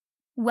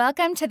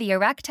Welcome to the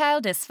Erectile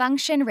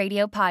Dysfunction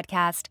Radio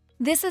Podcast.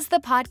 This is the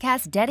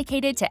podcast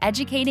dedicated to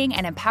educating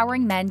and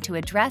empowering men to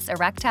address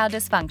erectile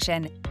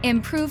dysfunction,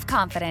 improve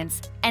confidence,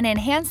 and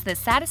enhance the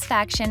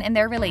satisfaction in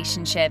their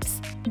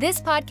relationships. This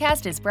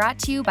podcast is brought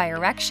to you by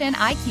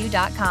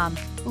ErectionIQ.com.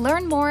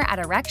 Learn more at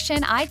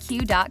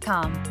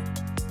ErectionIQ.com.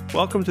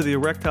 Welcome to the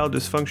Erectile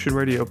Dysfunction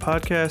Radio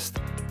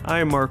Podcast. I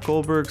am Mark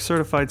Goldberg,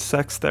 certified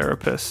sex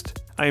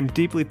therapist. I am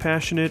deeply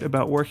passionate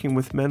about working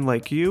with men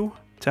like you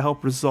to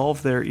help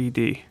resolve their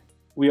ED.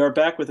 We are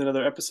back with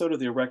another episode of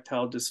the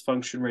Erectile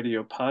Dysfunction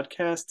Radio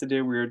Podcast.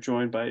 Today we are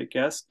joined by a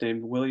guest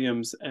named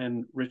Williams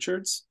N.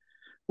 Richards.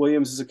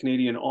 Williams is a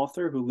Canadian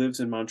author who lives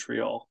in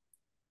Montreal.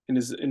 In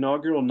his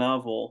inaugural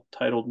novel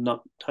titled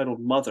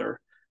Mother,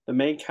 the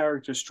main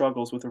character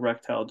struggles with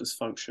erectile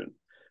dysfunction.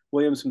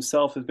 Williams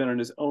himself has been on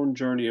his own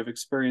journey of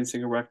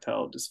experiencing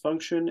erectile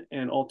dysfunction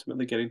and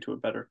ultimately getting to a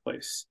better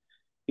place.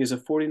 He is a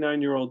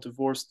 49-year-old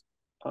divorced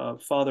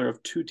father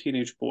of two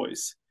teenage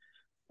boys.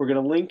 We're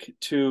going to link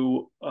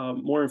to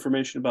more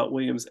information about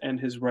Williams and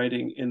his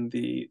writing in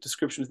the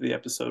description of the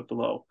episode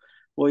below.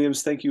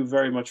 Williams, thank you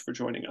very much for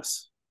joining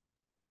us.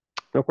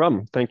 No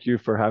problem. Thank you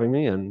for having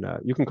me, and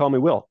you can call me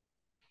Will.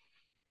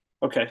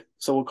 Okay,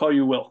 so we'll call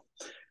you Will.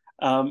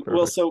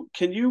 Will, so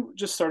can you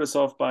just start us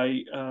off by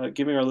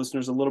giving our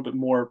listeners a little bit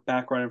more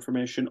background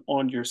information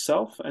on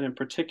yourself, and in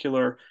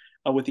particular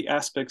with the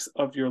aspects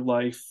of your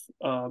life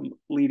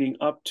leading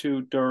up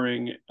to,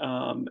 during,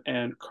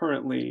 and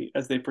currently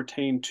as they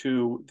pertain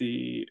to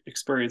the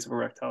experience of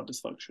erectile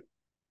dysfunction?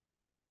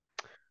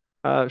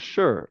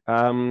 Sure.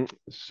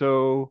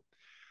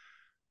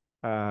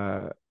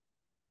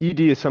 ED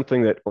is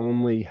something that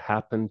only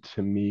happened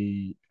to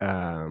me,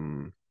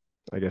 I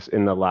guess,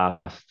 in the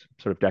last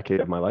sort of decade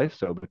of my life.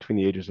 So between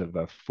the ages of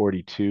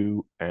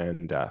 42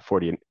 and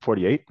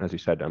 48, as you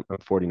said, I'm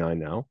 49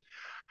 now.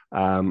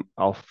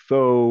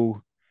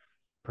 Although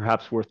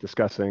perhaps worth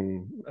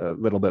discussing a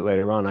little bit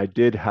later on, I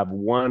did have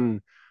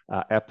one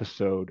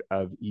episode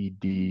of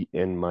ED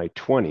in my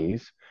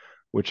 20s,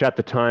 which at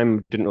the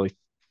time didn't really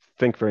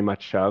think very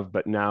much of,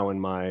 but now in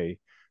my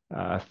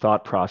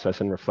thought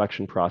process and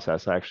reflection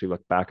process, I actually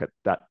look back at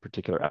that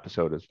particular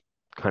episode as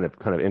kind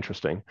of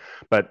interesting.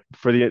 But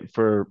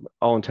for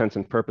all intents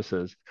and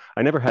purposes,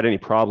 I never had any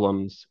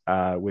problems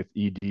with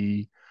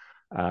ED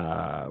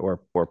or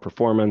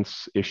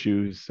performance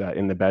issues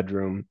in the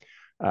bedroom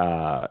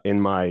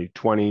in my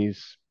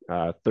 20s,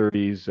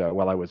 30s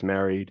while I was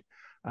married.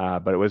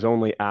 But it was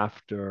only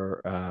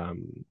after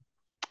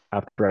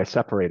I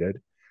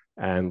separated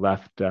and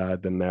left the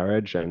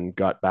marriage and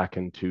got back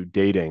into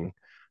dating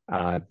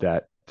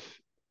that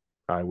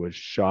I was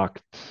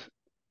shocked,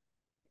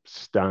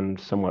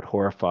 stunned, somewhat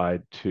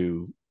horrified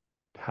to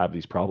have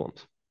these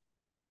problems.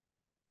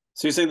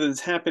 So you're saying that this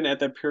happened at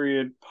that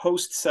period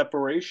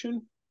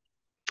post-separation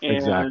and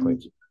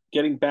exactly.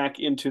 Getting back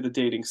into the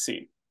dating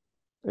scene.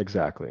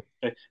 Exactly.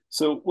 Okay.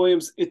 So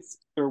Williams,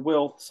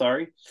 Will,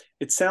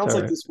 it sounds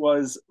like this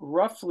was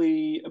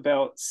roughly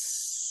about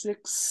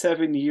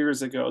 6-7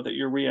 years ago that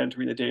you're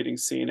re-entering the dating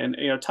scene, and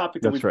a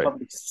topic that we've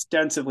covered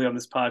extensively on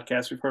this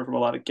podcast. We've heard from a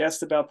lot of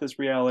guests about this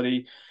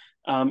reality.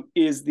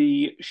 Is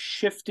the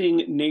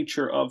shifting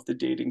nature of the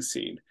dating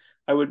scene.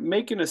 I would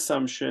make an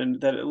assumption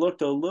that it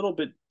looked a little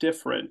bit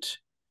different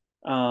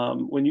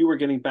when you were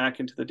getting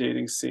back into the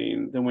dating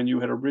scene than when you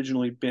had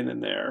originally been in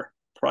there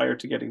prior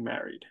to getting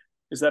married.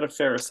 Is that a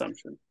fair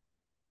assumption?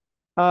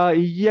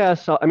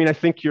 Yes. I mean, I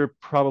think you're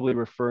probably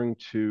referring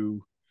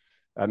to,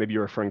 maybe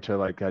you're referring to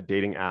like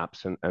dating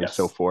apps and yes,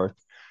 so forth.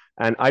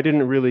 And I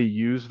didn't really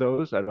use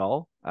those at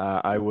all.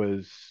 I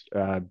was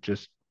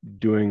just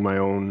doing my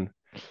own.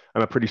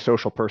 I'm a pretty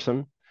social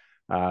person,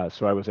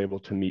 so I was able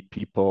to meet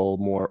people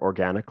more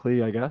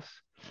organically, I guess.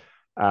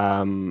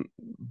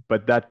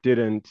 But that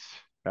didn't,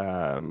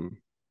 and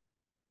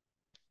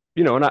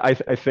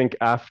I think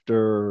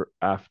after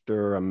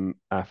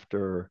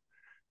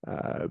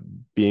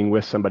being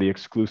with somebody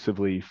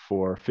exclusively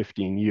for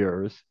 15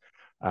 years,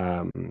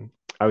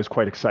 I was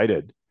quite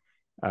excited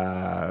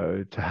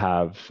to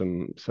have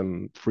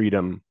some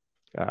freedom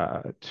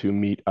to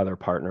meet other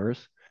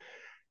partners.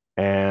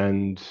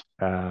 And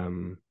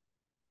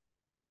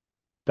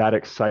that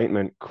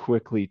excitement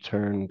quickly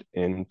turned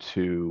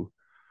into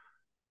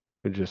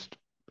just,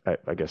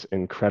 I guess,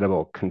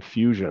 incredible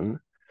confusion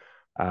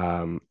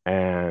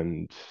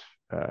and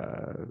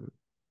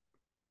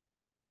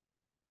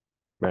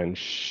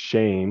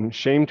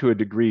shame to a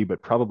degree,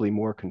 but probably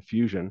more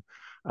confusion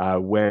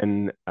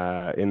when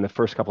in the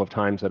first couple of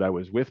times that I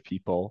was with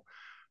people,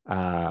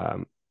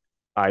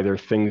 either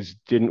things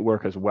didn't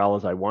work as well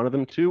as I wanted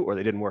them to, or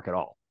they didn't work at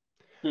all.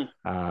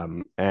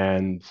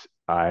 And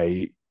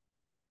I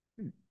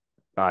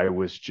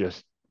was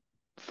just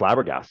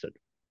flabbergasted.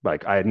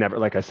 Like I had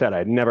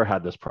never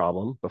had this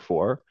problem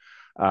before.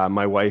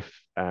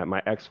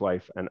 My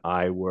ex-wife and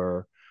I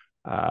were,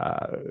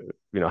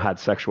 had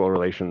sexual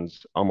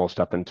relations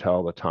almost up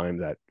until the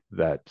time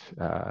that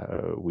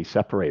we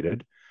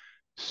separated.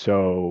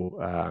 So,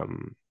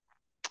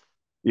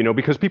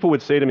 because people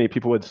would say,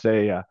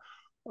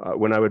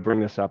 when I would bring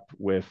this up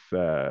with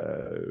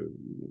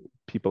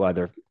people,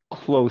 either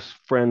close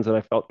friends that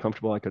I felt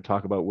comfortable I could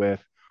talk about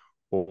with,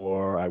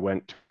 or I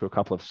went to a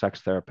couple of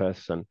sex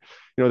therapists, and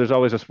there's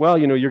always this, well,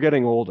 you're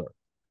getting older.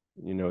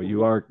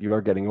 You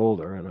are getting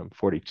older, and I'm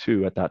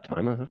 42 at that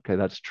time. Okay,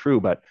 that's true,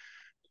 but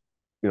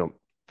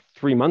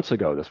 3 months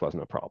ago this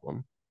wasn't a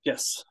problem.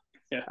 Yes.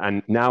 Yeah.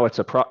 And now it's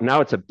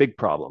a big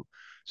problem.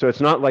 So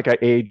it's not like I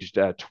aged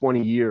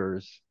 20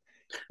 years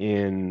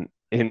in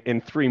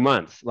 3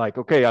 months. Like,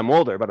 okay, I'm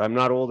older, but I'm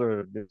not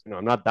older.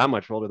 I'm not that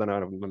much older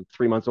I'm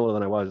 3 months older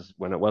than I was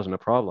when it wasn't a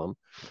problem.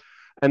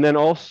 And then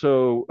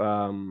also,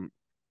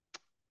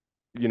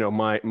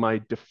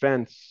 my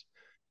defense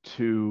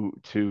to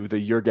the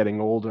 "you're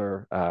getting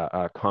older"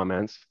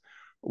 comments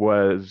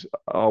was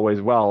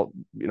always, well,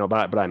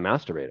 but I'm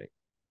masturbating.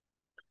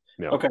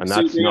 Okay, and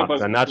so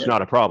that's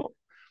not a problem.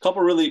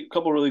 Couple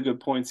really good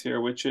points here,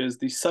 which is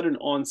the sudden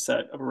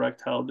onset of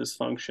erectile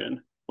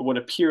dysfunction, or what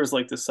appears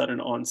like the sudden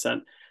onset,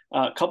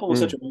 coupled with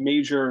such a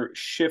major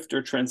shift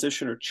or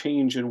transition or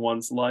change in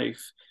one's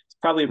life. It's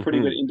probably a pretty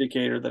good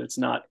indicator that it's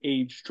not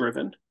age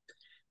driven.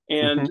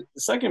 And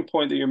the second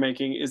point that you're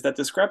making is that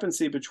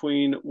discrepancy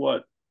between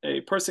what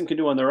a person can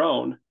do on their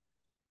own,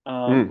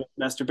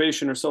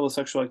 masturbation or solo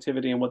sexual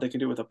activity, and what they can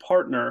do with a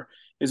partner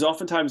is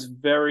oftentimes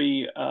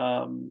very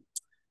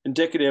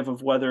indicative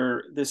of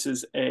whether this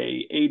is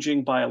a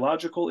aging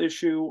biological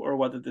issue or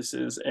whether this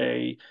is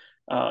a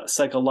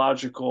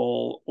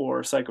psychological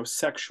or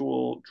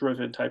psychosexual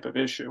driven type of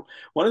issue.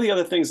 One of the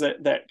other things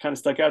that kind of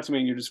stuck out to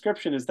me in your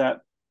description is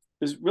that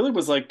this really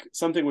was like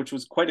something which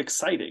was quite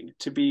exciting,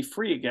 to be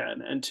free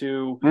again and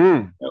to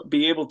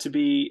be able to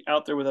be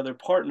out there with other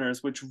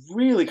partners, which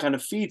really kind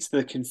of feeds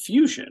the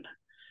confusion,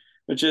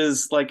 which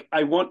is like,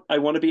 I want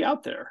to be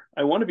out there.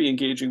 I want to be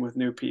engaging with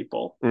new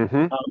people.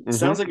 It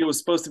sounds like it was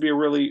supposed to be a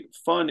really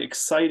fun,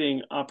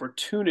 exciting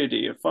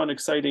opportunity, a fun,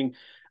 exciting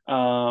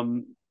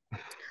turn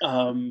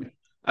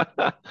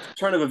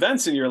of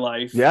events in your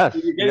life. Yes.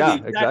 You're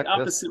getting the exact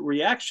opposite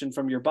reaction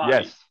from your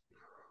body.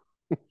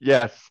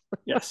 Yes.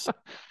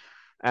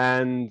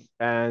 And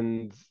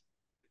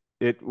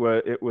it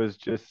was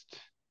just,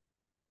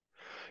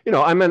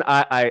 I mean,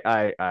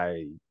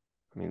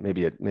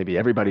 maybe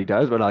everybody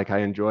does, but like, I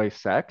enjoy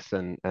sex,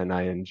 and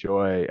I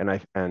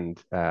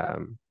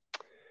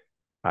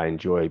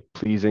enjoy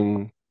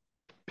pleasing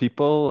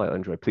people. I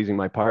enjoy pleasing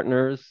my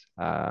partners,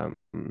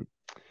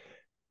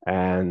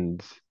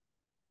 and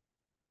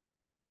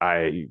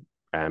I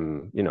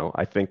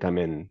think I'm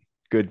in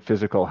good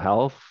physical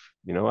health.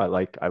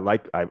 I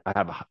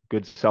have a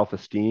good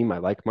self-esteem. I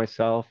like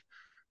myself.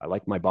 I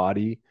like my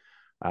body.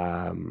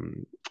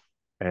 And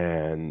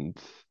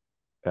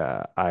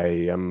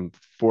I am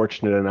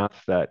fortunate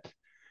enough that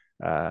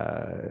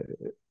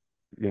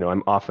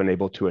I'm often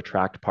able to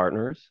attract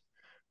partners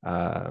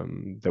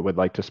that would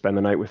like to spend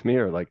the night with me,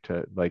 or like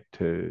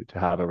to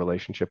have a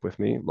relationship with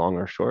me, long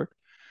or short.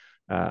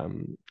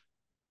 And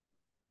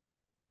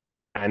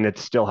it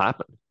still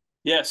happened.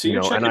 Yeah, so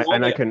you're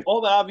checking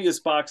all the obvious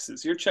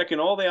boxes. You're checking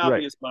all the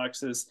obvious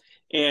boxes,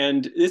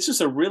 and it's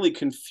just a really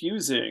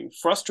confusing,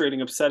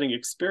 frustrating, upsetting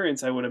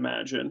experience, I would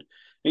imagine. And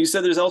you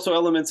said there's also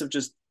elements of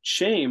just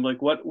shame.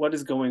 Like, what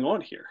is going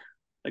on here?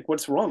 Like,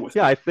 what's wrong with me?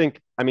 I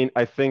think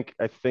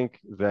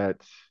that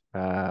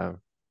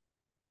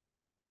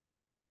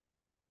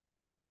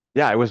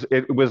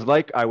it was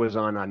like I was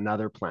on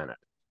another planet.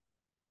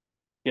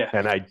 Yeah.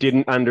 And I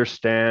didn't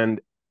understand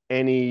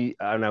and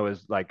I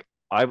was like,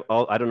 I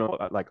don't know,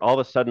 like, all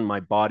of a sudden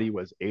my body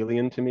was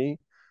alien to me.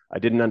 I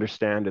didn't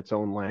understand its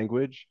own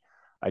language.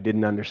 I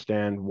didn't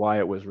understand why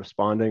it was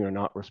responding or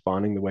not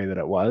responding the way that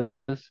it was.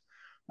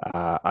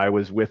 I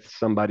was with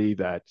somebody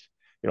that,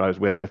 I was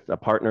with a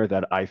partner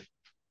that I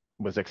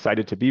was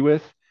excited to be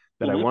with,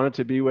 that I wanted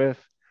to be with,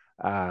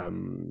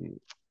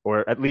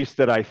 or at least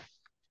that I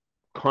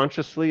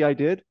consciously I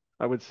did.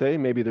 I would say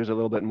maybe there's a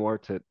little bit more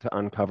to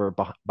uncover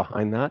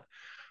behind that,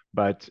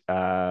 but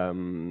I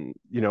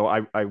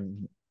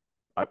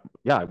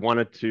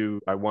wanted to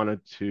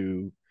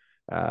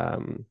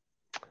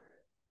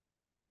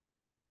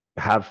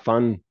have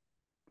fun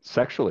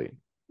sexually,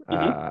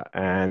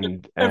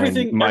 and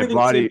my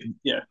body,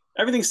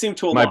 everything seemed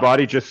to align. My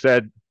body just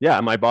said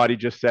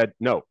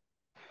no.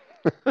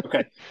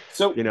 Okay,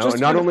 so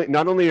not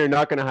only you're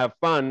not going to have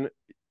fun,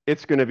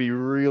 it's going to be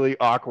really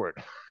awkward.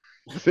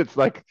 It's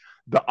like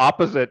the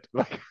opposite.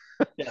 Like,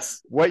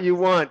 yes, what you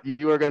want,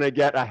 you are going to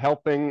get a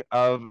serving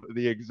of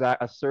the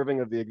exact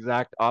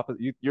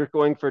opposite. You're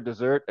going for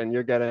dessert, and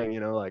you're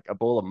getting, like a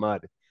bowl of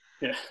mud.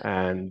 Yeah.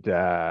 And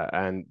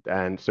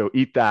so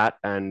eat that,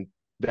 and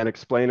then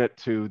explain it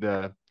to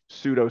the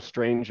pseudo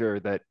stranger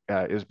that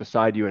is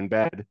beside you in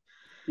bed.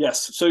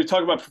 Yes. So you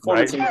talk about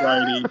performance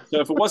anxiety.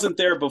 So if it wasn't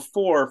there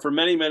before, for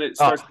many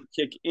minutes, it starts to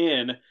kick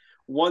in.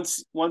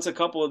 Once a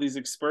couple of these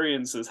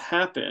experiences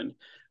happen,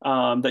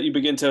 that you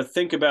begin to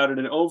think about it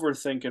and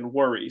overthink and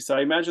worry. So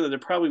I imagine that there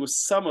probably was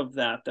some of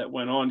that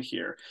went on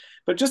here.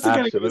 But just to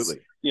kind of give us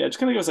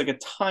like a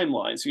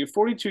timeline. So you're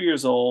 42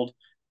 years old,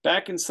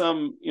 back in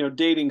some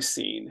dating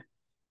scene.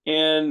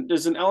 And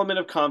there's an element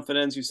of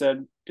confidence. You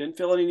said didn't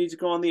feel any need to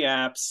go on the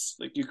apps.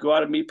 Like you go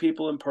out and meet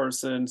people in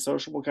person,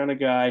 sociable kind of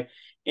guy.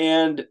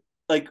 And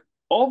like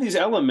all these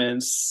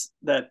elements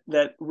that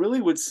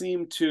really would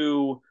seem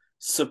to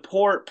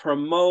support,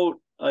 promote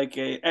like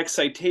a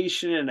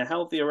excitation and a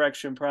healthy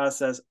erection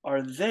process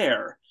are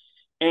there.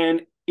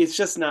 And it's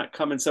just not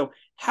coming. So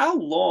how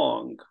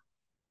long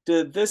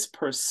did this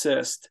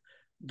persist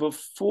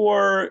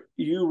before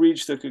you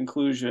reach the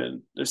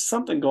conclusion there's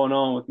something going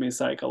on with me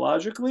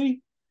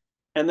psychologically,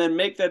 and then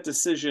make that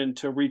decision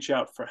to reach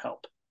out for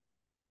help?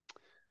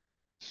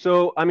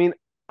 So, I mean,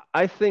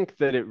 I think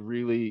that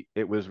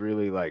it was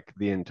really like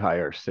the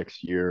entire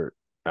 6 year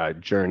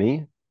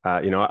journey.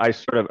 I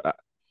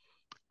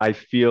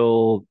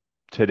feel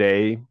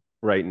today,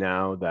 right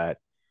now, that,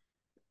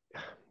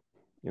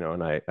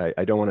 and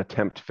I don't want to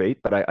tempt fate,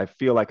 but I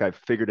feel like I've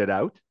figured it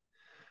out.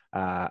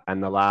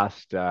 And the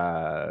last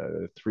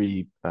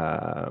three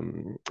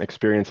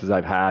experiences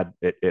I've had,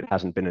 it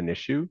hasn't been an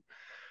issue.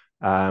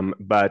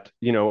 But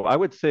I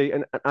would say,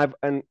 and I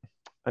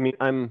mean,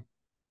 I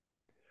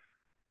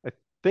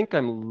think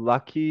I'm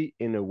lucky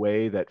in a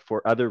way that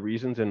for other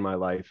reasons in my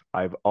life,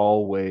 I've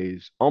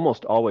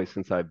almost always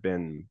since I've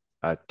been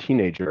a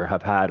teenager,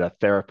 have had a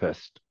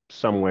therapist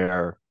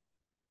somewhere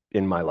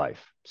in my life,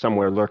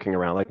 somewhere lurking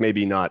around, like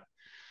maybe not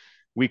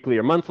weekly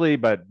or monthly,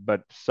 but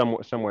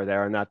somewhere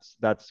there, and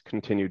that's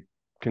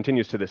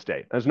continues to this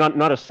day. As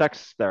not a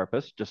sex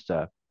therapist, just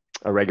a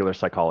regular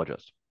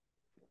psychologist.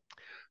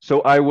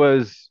 So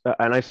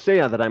and I say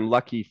that I'm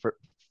lucky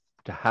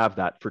to have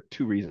that for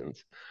two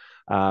reasons.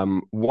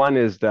 One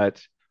is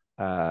that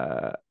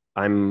uh,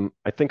 I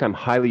think I'm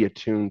highly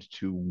attuned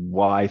to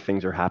why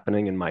things are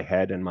happening in my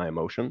head and my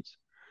emotions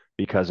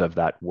because of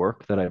that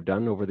work that I've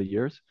done over the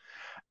years.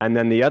 And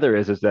then the other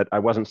is that I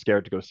wasn't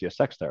scared to go see a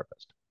sex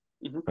therapist.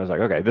 Mm-hmm. I was like,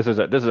 okay,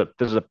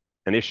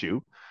 an issue.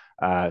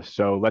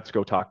 So let's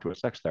go talk to a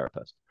sex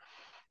therapist.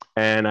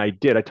 And I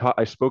did.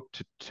 I spoke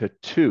to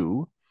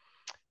two,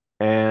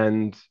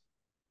 and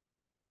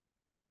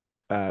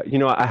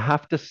I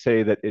have to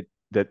say that it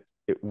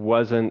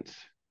wasn't.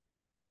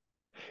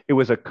 It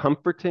was a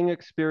comforting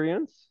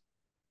experience,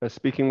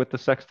 speaking with the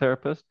sex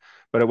therapist,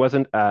 but it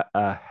wasn't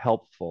a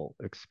helpful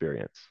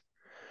experience.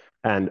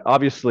 And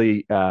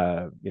obviously,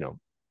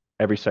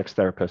 every sex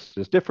therapist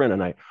is different.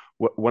 And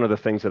one of the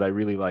things that I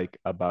really like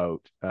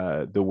about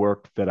the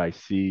work that I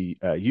see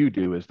you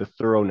do is the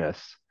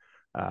thoroughness.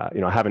 I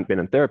haven't been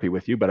in therapy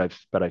with you, but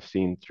I've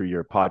seen through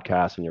your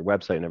podcast and your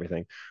website and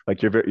everything.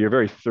 Like you're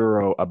very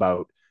thorough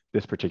about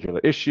this particular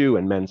issue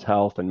and men's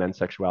health and men's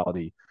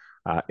sexuality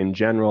in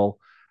general.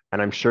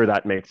 And I'm sure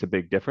that makes a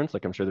big difference.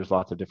 Like I'm sure there's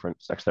lots of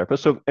different sex therapists.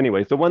 So,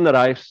 anyways,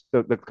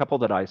 the couple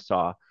that I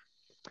saw,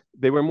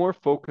 they were more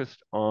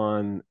focused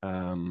on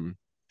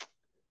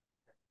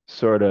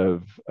sort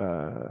of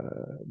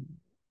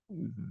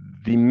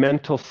the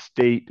mental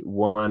state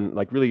one,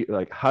 like really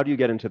like how do you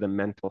get into the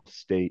mental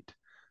state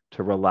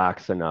to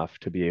relax enough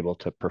to be able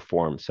to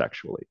perform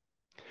sexually.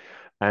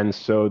 And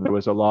so there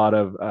was a lot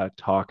of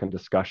talk and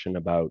discussion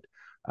about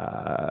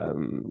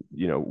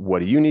what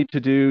do you need to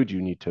do? Do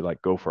you need to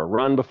like go for a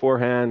run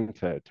beforehand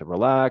to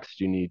relax?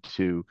 Do you need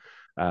to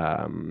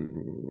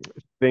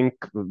think,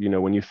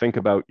 when you think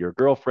about your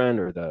girlfriend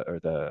or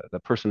the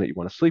person that you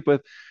want to sleep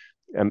with,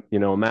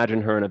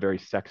 imagine her in a very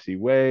sexy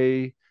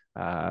way,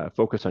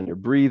 focus on your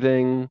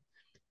breathing,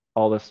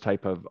 all this,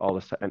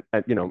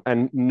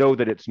 and know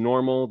that it's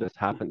normal. This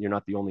happened. You're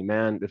not the only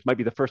man. This might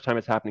be the first time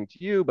it's happening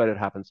to you, but it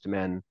happens to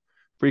men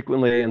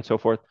frequently and so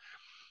forth.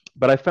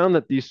 But I found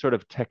that these sort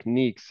of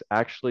techniques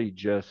actually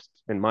just,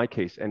 in my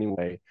case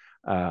anyway,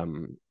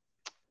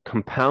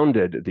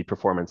 compounded the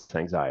performance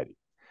anxiety,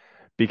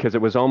 because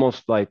it was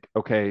almost like,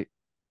 okay,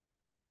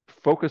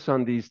 focus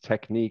on these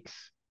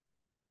techniques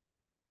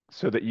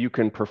so that you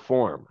can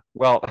perform.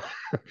 Well,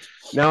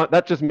 now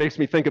that just makes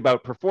me think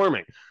about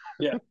performing.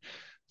 Yeah.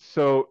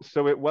 So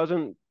it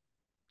wasn't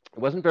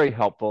very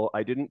helpful.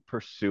 I didn't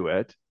pursue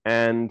it.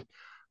 And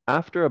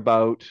after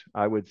about,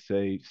 I would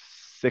say,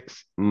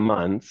 6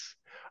 months,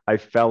 I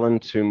fell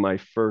into my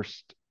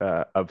first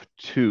of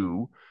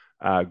two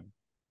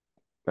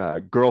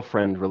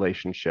girlfriend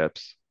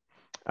relationships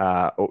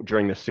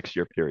during the 6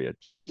 year period.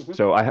 Mm-hmm.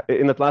 So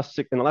in the last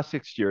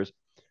 6 years,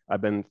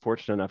 I've been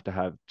fortunate enough to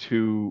have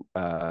two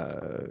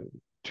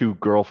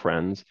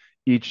girlfriends,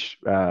 each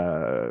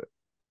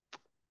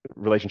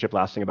relationship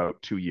lasting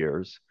about 2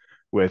 years,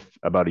 with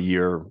about a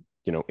year,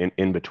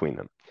 in between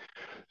them.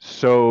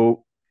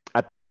 So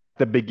at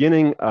the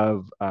beginning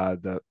of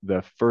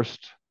the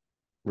first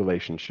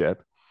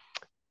relationship,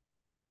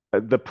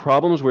 the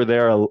problems were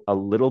there a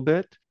little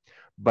bit,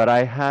 but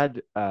I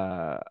had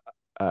a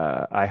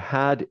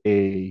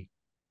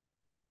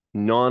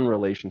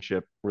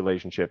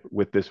relationship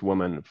with this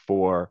woman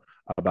for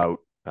about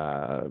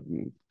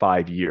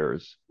 5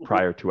 years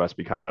prior to us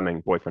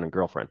becoming boyfriend and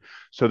girlfriend.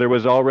 So there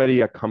was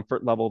already a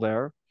comfort level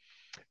there.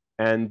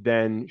 And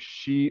then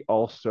she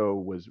also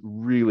was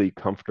really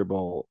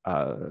comfortable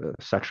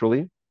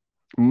sexually,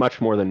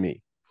 much more than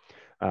me.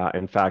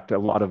 In fact, a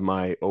lot of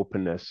my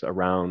openness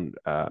around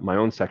my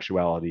own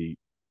sexuality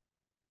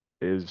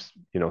is,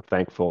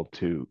 thankful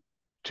to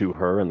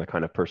her and the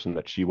kind of person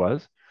that she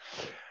was.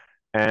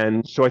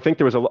 And so I think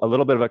there was a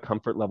little bit of a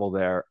comfort level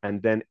there.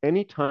 And then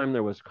anytime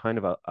there was kind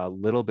of a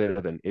little bit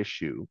of an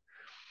issue,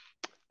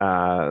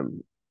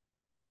 um,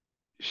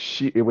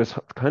 it was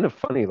kind of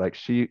funny. Like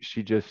she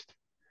just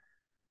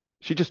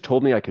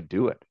told me I could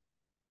do it.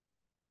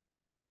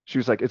 She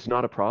was like, it's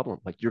not a problem.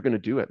 Like, you're going to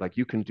do it. Like,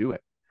 you can do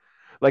it.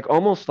 Like,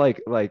 almost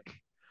like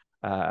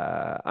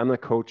I'm the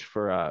coach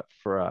for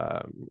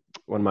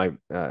one of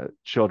my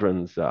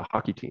children's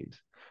hockey teams.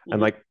 And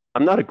Mm-hmm. like,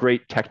 I'm not a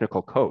great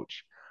technical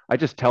coach. I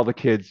just tell the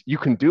kids, you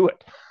can do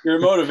it. You're a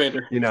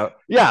motivator.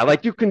 Yeah,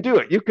 like, you can do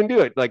it. You can do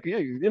it. Like,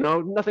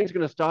 nothing's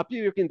going to stop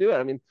you. You can do it.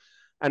 I mean,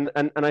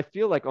 and I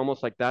feel like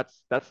almost like that's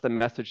the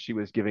message she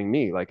was giving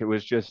me. Like,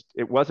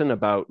 it wasn't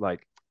about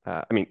like,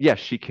 I mean, yes,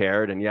 she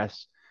cared, and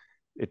yes,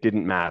 it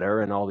didn't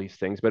matter and all these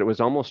things, but it was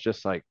almost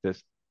just like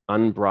this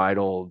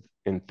unbridled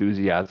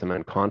enthusiasm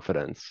and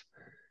confidence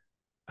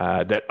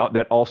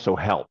that also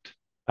helped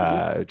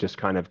Mm-hmm. just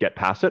kind of get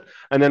past it.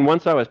 And then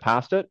once I was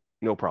past it,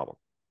 no problem.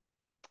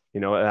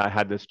 I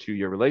had this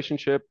 2-year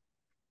relationship,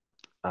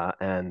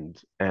 and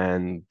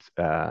it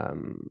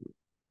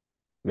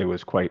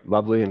was quite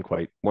lovely and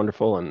quite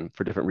wonderful. And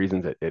for different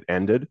reasons, it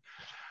ended.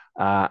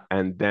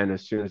 And then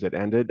as soon as it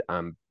ended,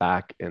 I'm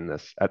back in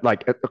this,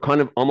 like,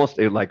 kind of almost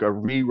like a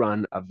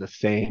rerun of the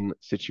same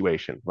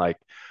situation. Like,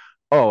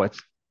 oh,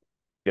 it's,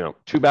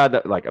 too bad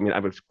that, like, I mean, I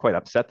was quite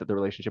upset that the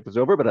relationship was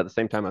over, but at the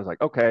same time, I was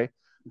like, okay,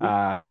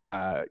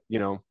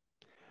 Mm-hmm.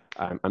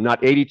 I'm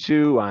not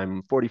 82,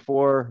 I'm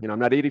 44. I'm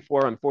not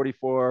 84, I'm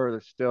 44.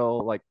 There's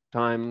still like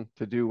time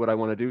to do what I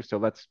want to do. So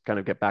let's kind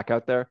of get back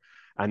out there.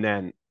 And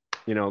then,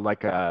 hit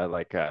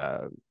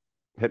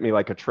me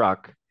like a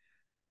truck.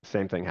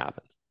 Same thing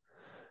happened.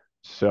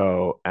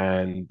 So,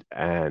 and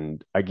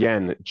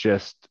again,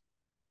 just,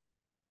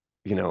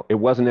 it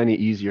wasn't any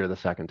easier the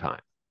second time,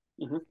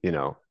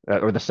 Mm-hmm.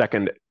 or the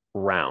second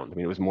round. I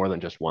mean, it was more than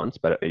just once,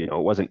 but it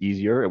wasn't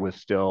easier. It was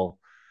still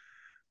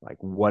like,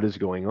 what is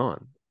going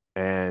on?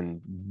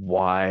 And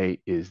why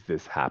is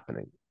this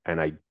happening?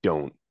 And I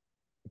don't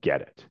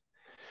get it.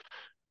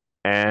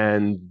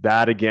 And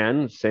that,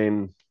 again,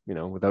 same,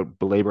 without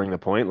belaboring the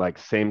point, like,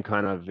 same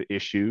kind of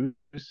issues.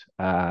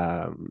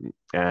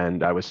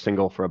 And I was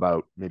single for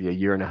about maybe a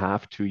year and a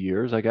half, 2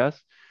 years, I guess.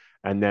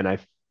 And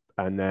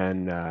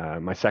then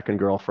my second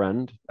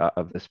girlfriend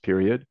of this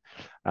period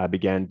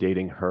began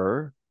dating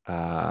her.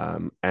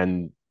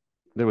 And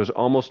there was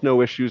almost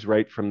no issues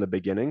right from the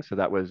beginning. So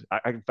that was,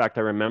 in fact,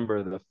 I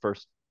remember the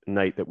first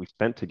night that we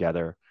spent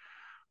together,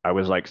 I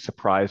was like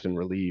surprised and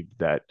relieved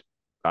that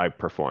I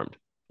performed.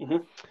 Mm-hmm.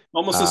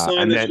 Almost a sign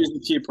And that then, she's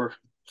the keeper.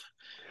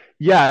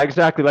 yeah,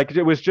 exactly. Like,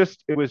 it was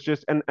just,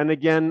 and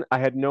again, I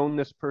had known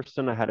this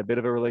person. I had a bit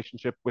of a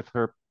relationship with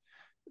her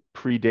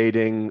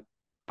predating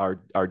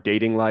our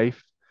dating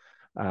life.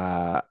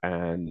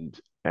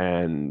 And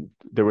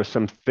there were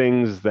some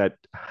things that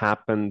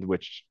happened,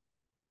 which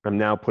I'm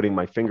now putting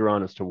my finger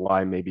on as to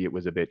why maybe it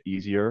was a bit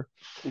easier.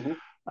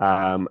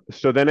 Mm-hmm.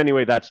 So then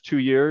anyway, that's 2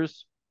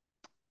 years.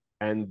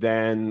 And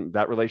then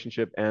that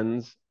relationship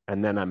ends.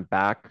 And then I'm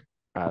back.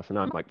 So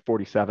now I'm like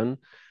 47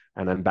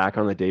 and I'm back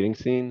on the dating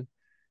scene.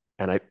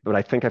 But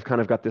I think I've kind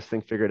of got this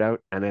thing figured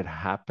out, and it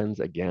happens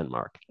again,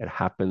 Mark. It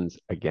happens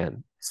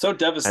again. So And,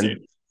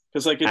 devastating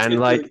because like and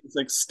like, it's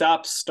like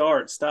stop,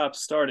 start, stop,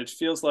 start. It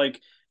feels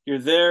like you're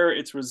there,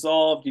 it's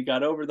resolved, you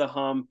got over the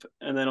hump,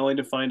 and then only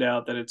to find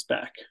out that it's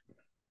back.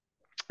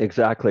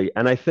 exactly.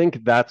 And I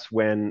think that's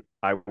when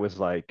I was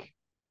like,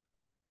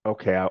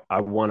 okay,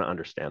 I want to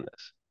understand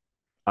this.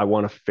 I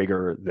want to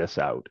figure this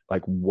out.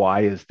 Like,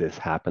 why is this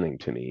happening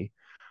to me?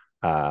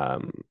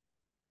 Um,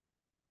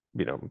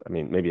 I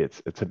mean, maybe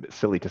it's a bit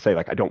silly to say,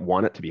 like, I don't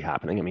want it to be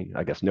happening. I mean,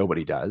 I guess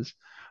nobody does,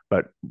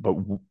 but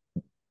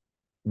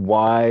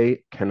why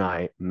can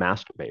I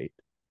masturbate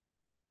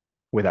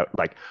without,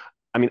 like,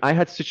 I mean, I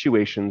had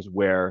situations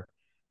where,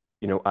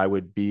 I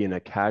would be in a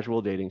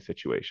casual dating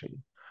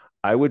situation.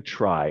 I would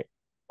try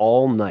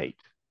all night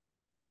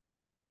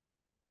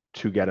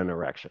to get an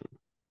erection,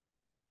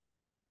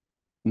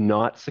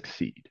 not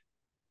succeed.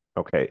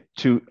 Okay.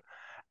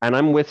 And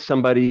I'm with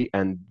somebody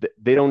and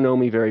they don't know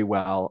me very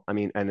well. I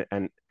mean,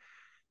 and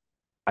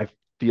I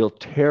feel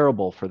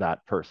terrible for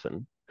that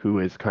person who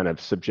is kind of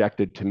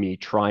subjected to me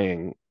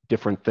trying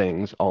different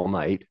things all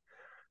night,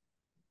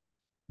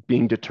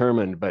 being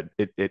determined, but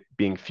it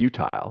being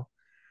futile.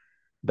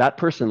 That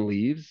person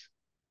leaves.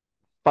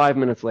 5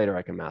 minutes later,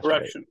 I can masturbate.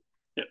 Correction.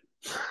 Yeah.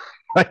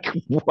 Like,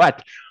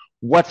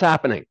 what's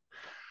happening?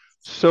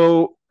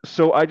 So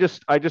I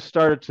just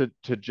started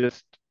to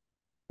just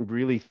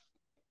really,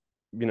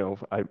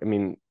 I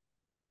mean,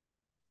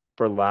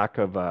 for lack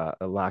of a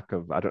lack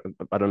of,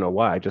 I don't know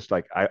why. I just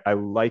like, I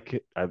like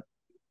it. I'm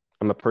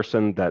a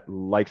person that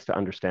likes to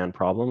understand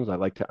problems. I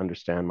like to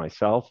understand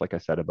myself, like I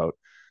said, about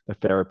the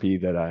therapy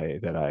that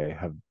I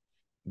have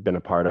been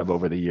a part of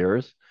over the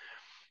years.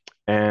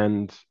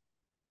 And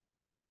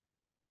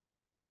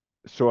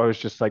so I was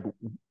just like,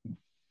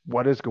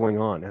 what is going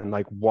on, and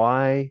like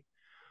why,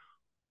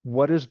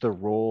 what is the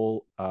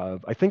role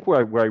of, I think where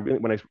I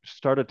when I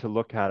started to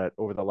look at it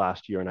over the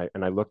last year,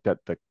 and I looked at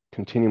the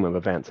continuum of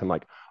events, I'm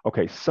like,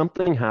 okay,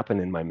 something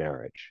happened in my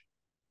marriage,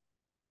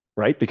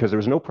 right? Because there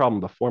was no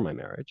problem before my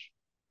marriage,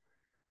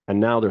 and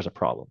now there's a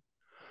problem.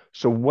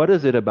 So what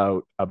is it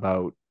about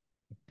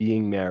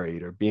being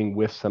married or being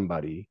with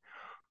somebody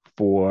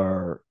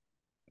for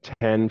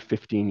 10,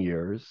 15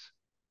 years,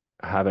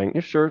 having,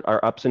 sure,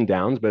 our ups and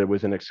downs, but it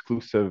was an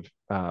exclusive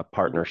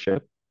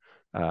partnership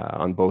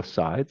on both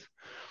sides.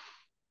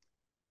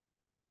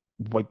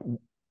 Like,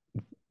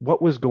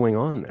 what was going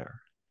on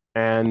there?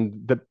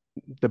 And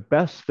the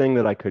best thing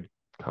that I could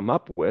come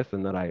up with,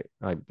 and that I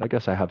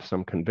guess I have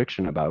some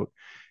conviction about,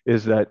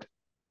 is that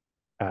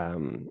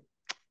um,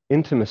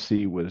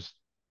 intimacy was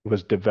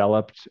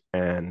developed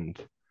and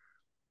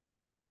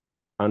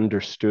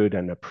understood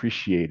and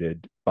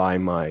appreciated by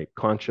my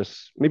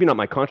conscious, maybe not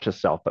my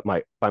conscious self, but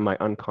by my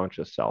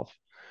unconscious self,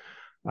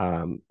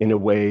 in a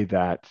way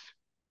that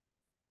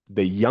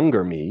the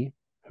younger me,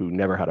 who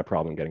never had a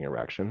problem getting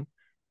erection,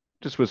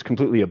 just was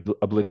completely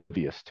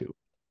oblivious to.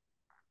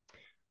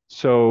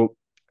 So,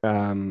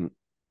 um,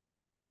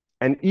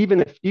 and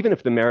even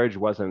if the marriage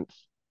wasn't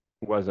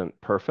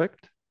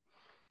perfect,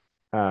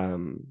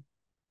 um,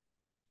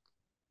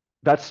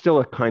 that's still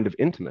a kind of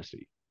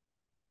intimacy.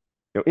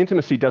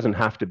 Intimacy doesn't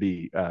have to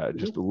be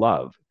just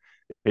love.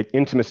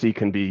 Intimacy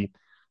can be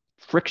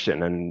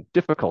friction and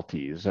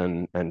difficulties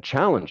and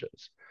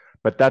challenges,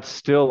 but that's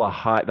still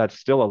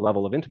a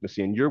level of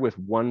intimacy. And you're with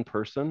one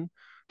person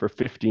for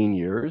 15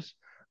 years,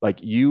 like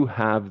you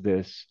have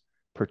this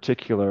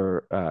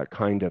particular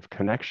kind of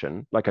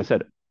connection. Like I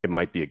said, it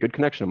might be a good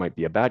connection, it might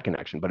be a bad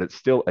connection, but it's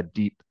still a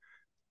deep,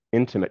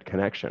 intimate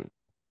connection.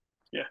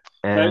 Yeah.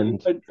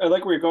 And I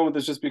like where you're going with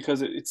this, just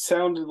because it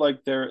sounded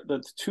like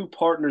the two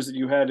partners that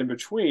you had in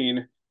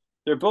between,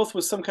 they're both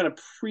with some kind of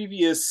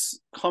previous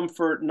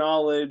comfort,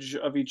 knowledge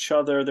of each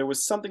other. There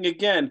was something,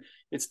 again,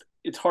 it's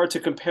hard to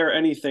compare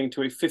anything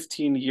to a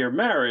 15-year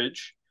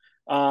marriage.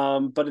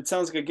 But it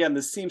sounds like, again,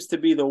 this seems to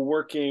be the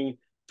working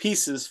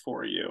pieces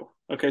for you.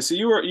 Okay, so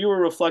you were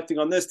reflecting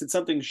on this. Did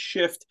something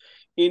shift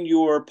in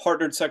your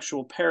partnered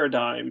sexual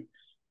paradigm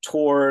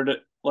toward,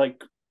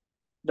 like,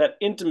 that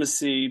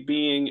intimacy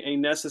being a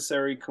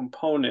necessary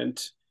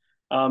component,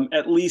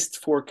 at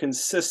least for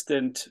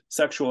consistent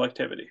sexual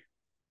activity?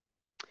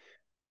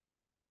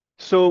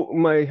 so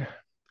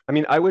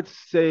I would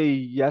say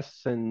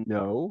yes and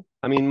no.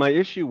 I mean, my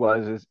issue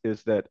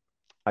is that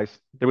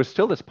there was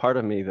still this part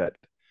of me that,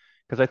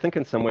 because I think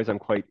in some ways I'm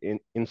quite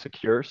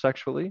insecure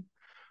sexually.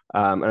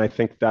 And I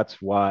think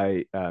that's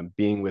why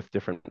being with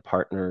different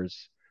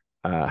partners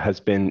has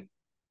been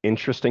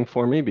interesting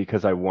for me,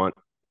 because I don't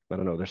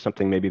know, there's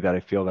something maybe that I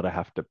feel that I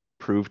have to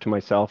prove to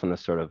myself in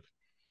this sort of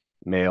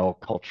male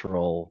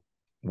cultural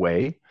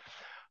way.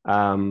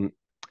 Um,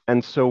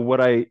 and so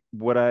what I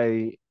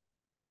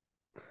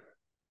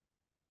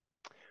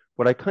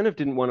kind of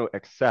didn't want to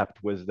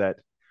accept was that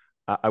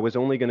I was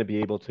only going to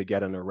be able to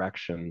get an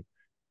erection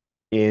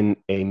in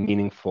a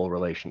meaningful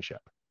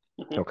relationship.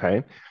 Mm-hmm.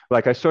 Okay.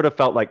 Like I sort of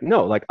felt like,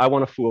 no, like I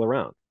want to fool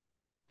around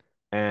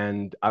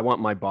and I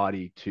want my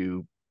body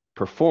to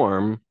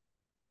perform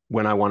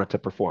when I want it to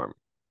perform,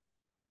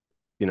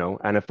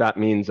 and if that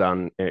means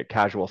on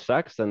casual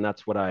sex, then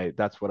that's what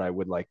I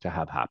would like to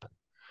have happen.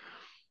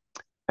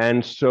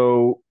 And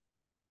so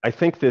I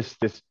think this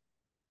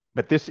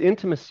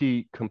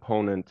intimacy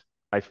component,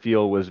 I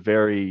feel, was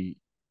very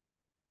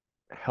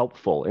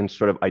helpful in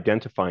sort of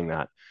identifying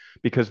that,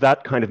 because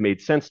that kind of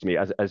made sense to me,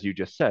 as you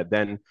just said.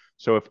 Then,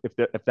 so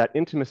if that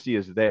intimacy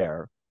is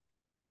there,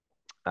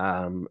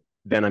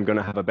 then I'm going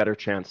to have a better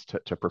chance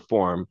to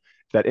perform.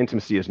 If that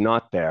intimacy is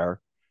not there,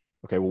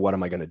 okay, well, what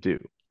am I going to do?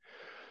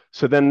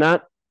 So then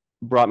that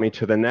brought me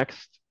to the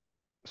next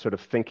sort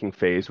of thinking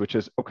phase, which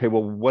is, okay,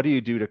 well, what do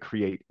you do to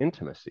create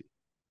intimacy?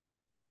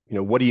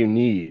 What do you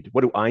need?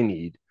 What do I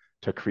need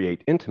to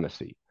create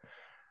intimacy?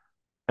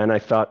 And I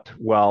thought,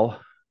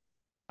 well,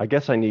 I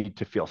guess I need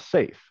to feel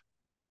safe.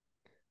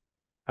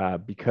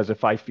 Because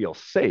if I feel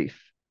safe,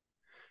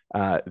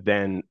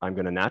 then I'm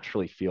going to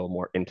naturally feel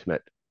more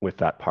intimate with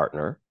that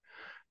partner.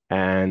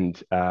 And,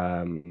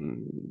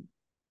 and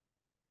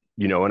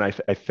I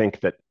think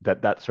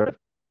that sort of,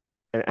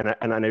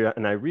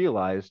 and I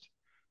realized,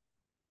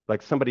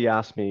 like, somebody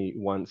asked me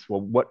once,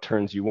 well, what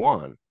turns you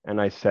on?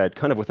 And I said,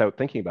 kind of without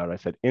thinking about it, I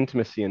said,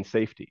 intimacy and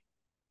safety.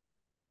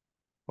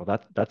 Well,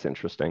 that's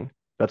interesting.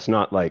 That's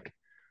not like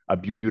a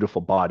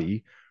beautiful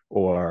body,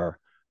 or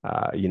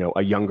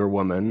a younger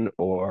woman,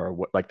 or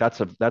what. Like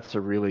that's kind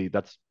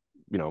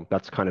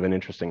of an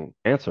interesting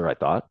answer, I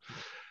thought.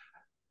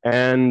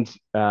 And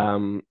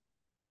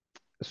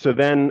so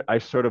then I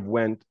sort of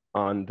went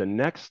on the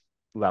next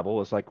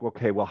level. It's like,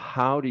 okay, well,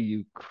 how do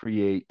you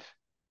create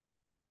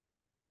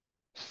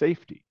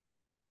safety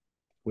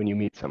when you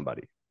meet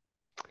somebody?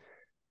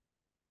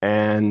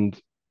 And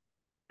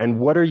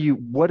what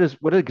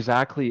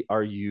exactly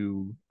are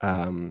you,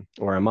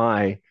 or am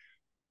I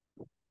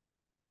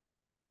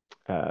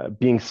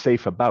being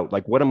safe about.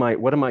 Like, what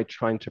am I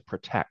trying to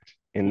protect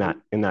in that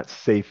Mhm.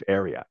 safe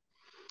area?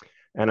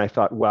 And I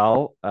thought,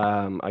 well,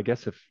 I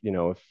guess if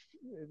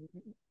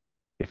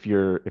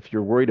you're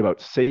worried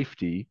about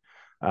safety,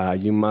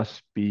 you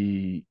must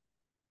be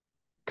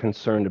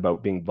concerned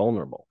about being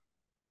vulnerable.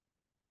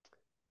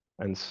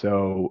 And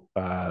so,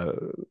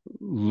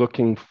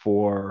 looking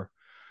for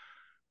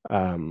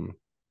um,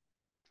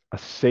 a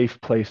safe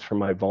place for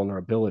my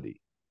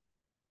vulnerability,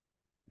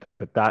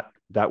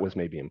 that was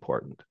maybe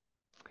important.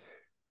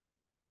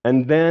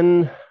 And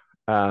then,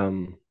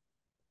 um,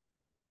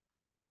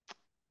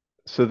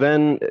 so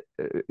then,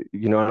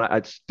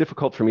 it's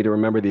difficult for me to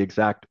remember the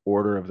exact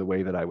order of the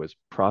way that I was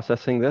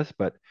processing this,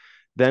 but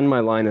then my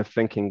line of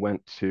thinking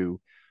went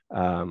to,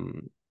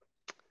 um,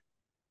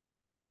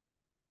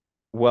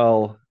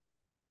 well,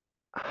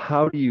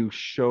 how do you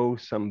show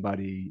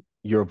somebody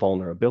your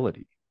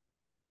vulnerability?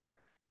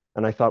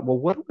 And I thought, well,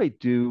 what do I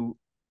do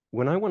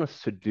when I want to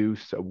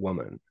seduce a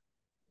woman?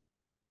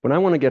 When I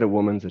want to get a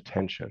woman's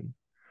attention,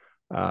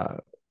 uh,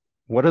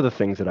 what are the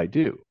things that I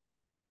do?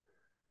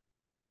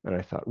 And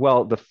I thought,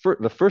 well, the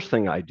first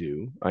thing I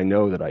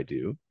know that I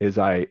do, is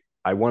I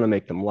want to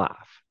make them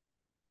laugh.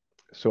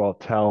 So I'll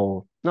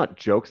tell not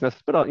jokes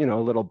necessarily, but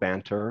a little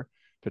banter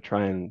to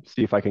try and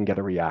see if I can get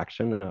a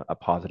reaction, a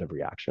positive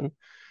reaction.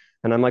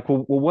 And I'm like,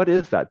 well, what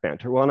is that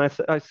banter? Well, and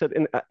I said,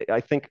 and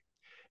I think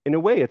in a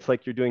way, it's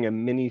like you're doing a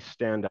mini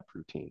stand-up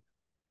routine,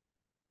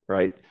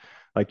 right?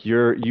 Like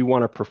you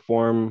want to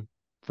perform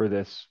for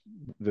this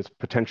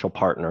potential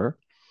partner,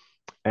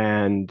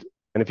 and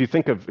if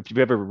you've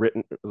ever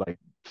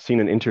seen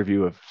an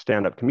interview of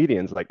stand-up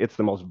comedians, like it's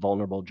the most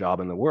vulnerable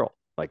job in the world.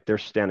 Like they're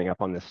standing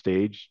up on this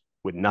stage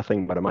with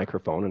nothing but a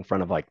microphone in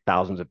front of like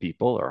thousands of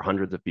people or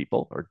hundreds of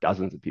people or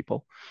dozens of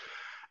people.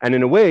 And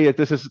in a way,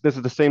 this is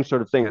the same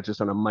sort of thing. It's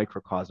just on a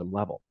microcosm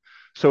level.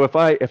 So if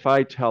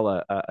I tell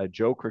a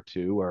joke or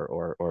two,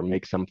 or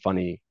make some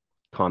funny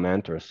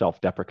comment or a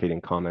self-deprecating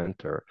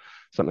comment or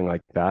something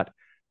like that,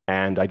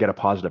 and I get a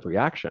positive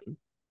reaction,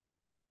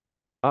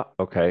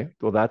 okay,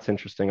 well, that's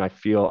interesting. I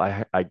feel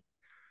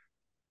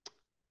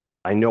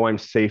I know I'm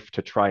safe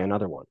to try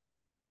another one.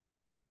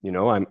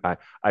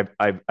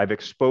 I've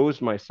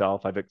exposed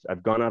myself.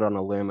 I've gone out on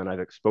a limb and I've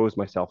exposed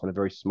myself in a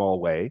very small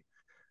way.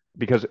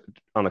 Because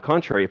on the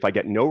contrary, if I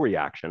get no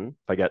reaction,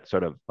 if I get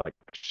sort of like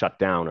shut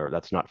down, or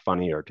that's not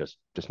funny, or just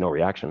no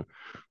reaction,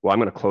 well, I'm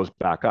going to close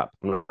back up.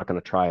 I'm not going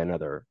to try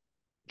another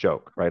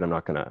joke, right? I'm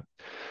not going to.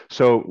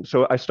 So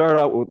I started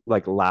out with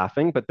like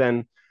laughing, but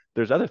then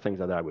there's other things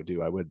that I would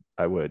do. I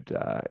would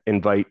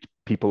invite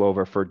people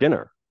over for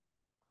dinner.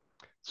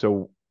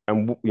 So,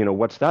 and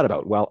what's that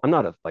about? Well, I'm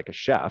not like a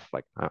chef.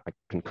 Like I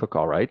can cook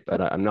all right,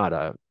 but I'm not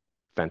a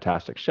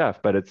fantastic chef.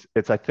 But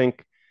it's I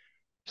think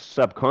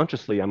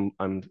subconsciously I'm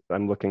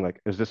looking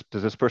like, does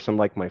this person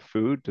like my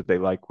food? Do they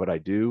like what I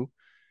do?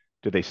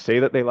 Do they say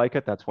that they like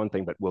it? That's one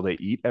thing, but will they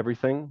eat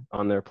everything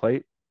on their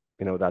plate?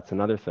 That's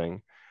another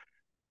thing.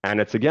 And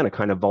it's again a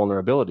kind of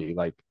vulnerability.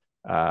 Like,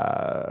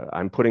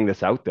 I'm putting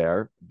this out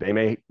there. They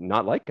may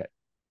not like it.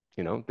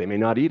 They may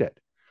not eat it.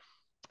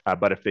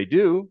 But if they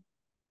do,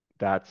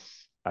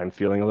 I'm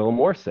feeling a little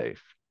more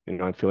safe.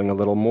 I'm feeling a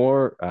little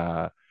more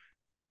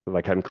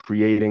like I'm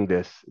creating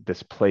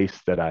this place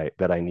that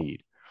I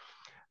need.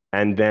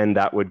 And then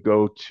that would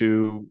go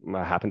to,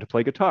 I happen to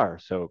play guitar,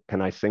 so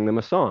can I sing them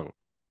a song?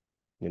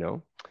 You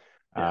know,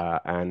 Yeah.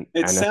 It and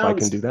if I can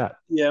sounds, do that,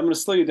 yeah, I'm going to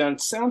slow you down.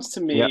 It sounds to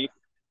yeah, me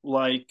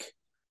like,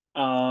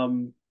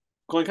 um,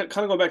 going back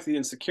to the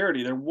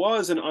insecurity, there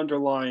was an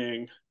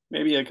underlying,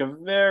 maybe like a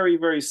very,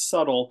 very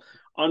subtle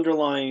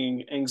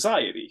underlying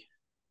anxiety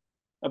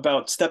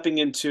about stepping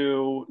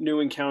into new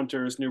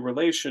encounters, new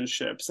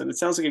relationships. And it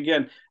sounds like,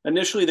 again,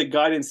 initially the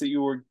guidance that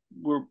you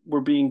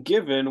were being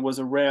given was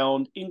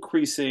around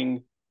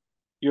increasing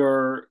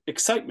your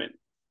excitement,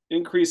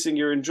 increasing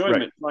your right,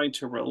 enjoyment, trying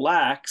to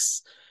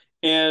relax.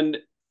 And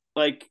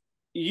like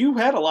you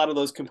had a lot of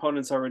those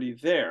components already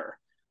there,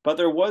 but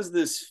there was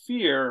this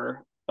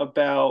fear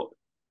about,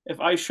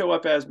 if I show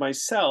up as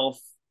myself,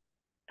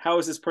 how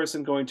is this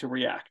person going to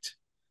react?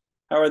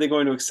 How are they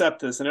going to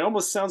accept this? And it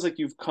almost sounds like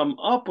you've come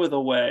up with a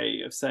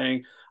way of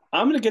saying,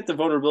 I'm going to get the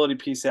vulnerability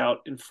piece out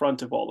in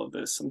front of all of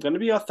this. I'm going to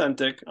be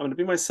authentic. I'm going to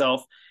be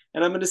myself,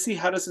 and I'm going to see,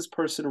 how does this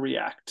person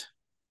react?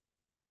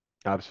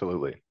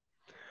 absolutely,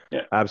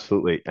 Yeah.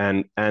 absolutely,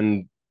 and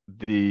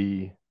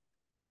the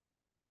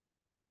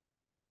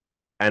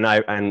and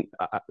I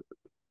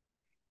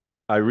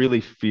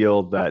really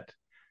feel that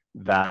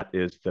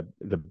is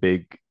the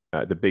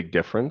big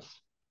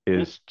difference,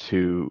 is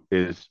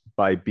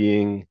by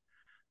being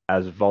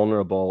as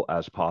vulnerable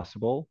as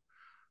possible.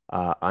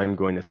 I'm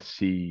going to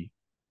see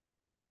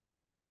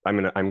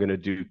I'm going to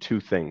do two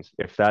things.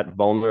 If that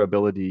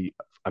vulnerability,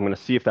 I'm going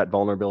to see if that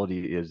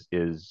vulnerability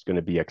is going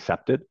to be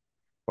accepted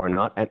or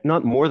not, and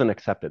not more than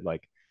accepted,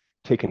 like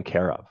taken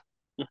care of,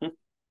 Mm-hmm.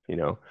 you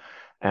know,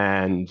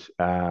 and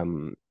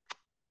um,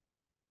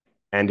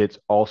 and it's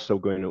also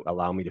going to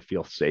allow me to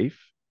feel safe.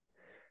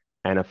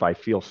 And if I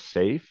feel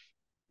safe,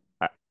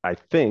 I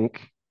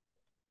think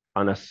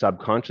on a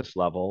subconscious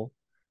level,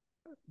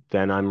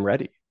 then I'm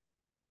ready.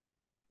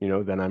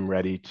 Then I'm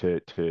ready to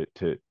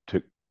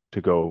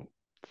go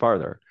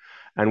farther.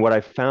 And what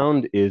I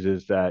found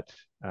is that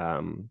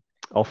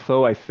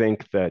although I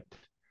think that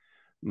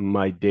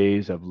my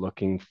days of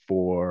looking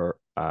for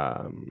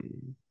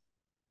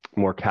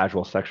more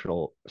casual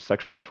sexual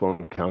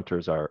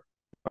encounters are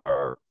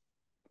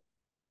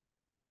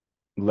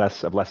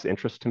less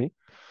interest to me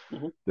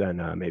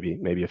than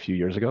maybe a few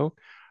years ago.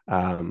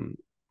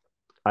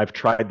 I've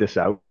tried this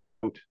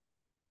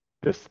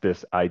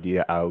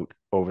idea out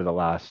over the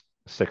last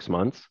 6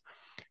 months,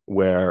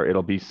 where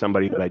it'll be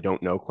somebody that I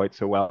don't know quite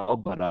so well,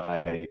 but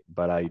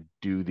I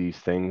do these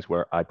things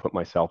where I put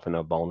myself in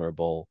a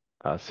vulnerable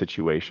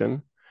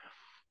situation,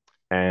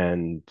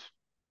 and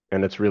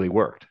it's really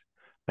worked.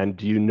 And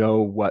do you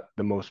know what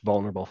the most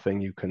vulnerable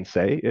thing you can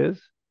say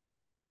is?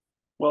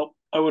 Well,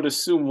 I would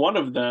assume one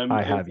of them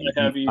I is have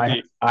I have ED.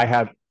 ED.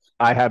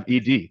 I have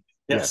ED. Yes.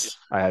 Yes,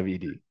 I have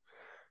ED.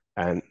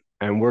 And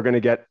we're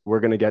gonna get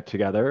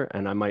together,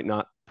 and I might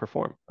not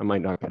perform. I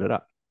might not get it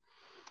up.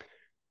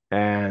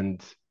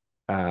 And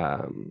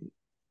um,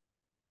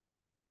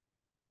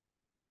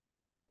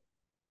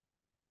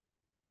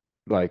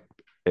 like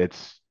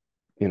it's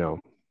you know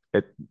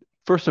it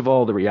first of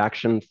all, the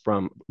reaction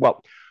from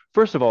well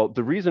first of all,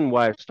 the reason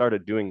why I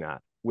started doing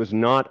that was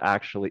not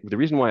actually the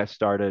reason why I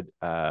started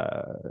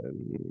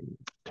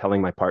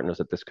telling my partners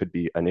that this could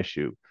be an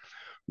issue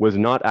was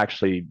not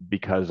actually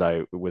because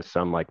I was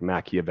some like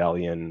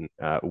Machiavellian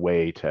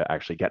way to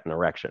actually get an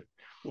erection.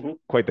 Mm-hmm.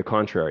 Quite the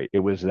contrary. It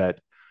was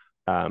that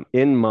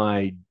in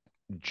my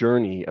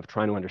journey of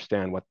trying to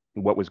understand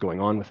what was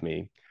going on with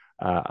me,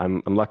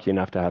 I'm lucky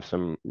enough to have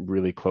some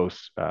really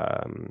close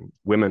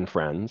women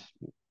friends,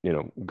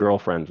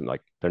 girlfriends, and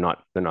like we're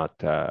not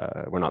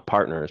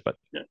partners, but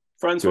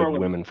Friends who good are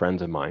women. women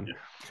friends of mine.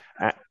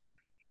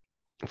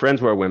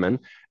 Friends who are women.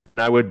 And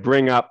I would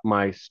bring up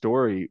my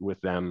story with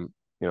them,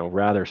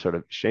 rather sort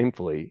of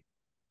shamefully.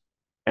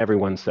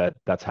 Everyone said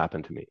that's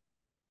happened to me.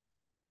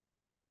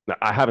 Now,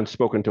 I haven't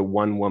spoken to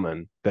one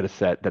woman that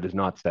has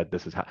not said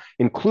this is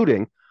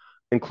including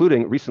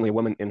recently a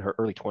woman in her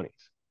early 20s.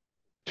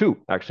 Two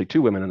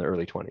women in the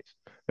early 20s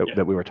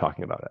that we were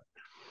talking about it.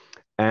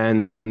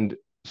 And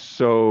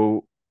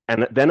so,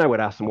 and then I would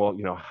ask them, well,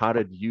 how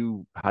did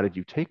you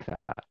take that?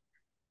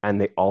 And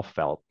they all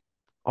felt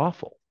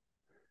awful.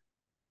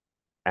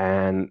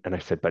 And I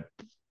said, but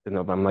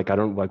I'm like, I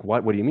don't like,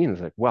 what do you mean?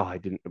 It's like, well,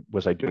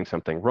 was I doing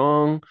something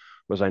wrong?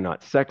 Was I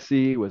not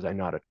sexy? Was I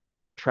not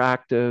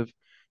attractive?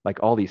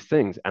 Like all these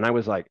things. And I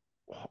was like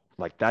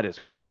that is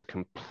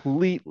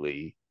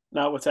completely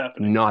not what's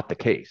happening. Not the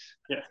case.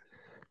 Yeah.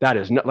 That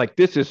is not like,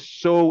 this is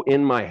so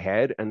in my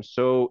head and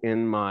so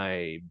in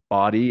my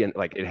body, and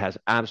like it has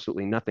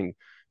absolutely nothing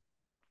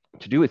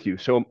to do with you.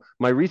 So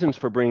my reasons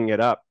for bringing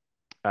it up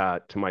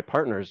to my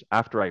partners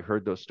after I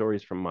heard those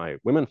stories from my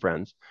women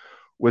friends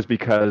was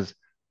because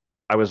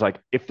I was like,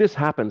 if this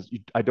happens,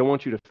 I don't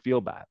want you to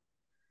feel bad.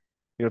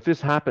 If this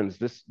happens,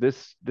 this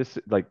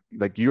like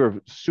you're a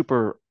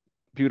super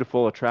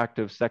beautiful,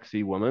 attractive,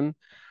 sexy woman.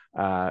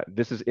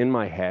 This is in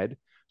my head.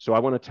 So I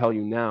want to tell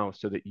you now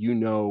so that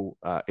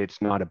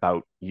it's not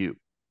about you.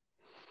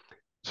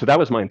 So that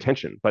was my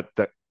intention. But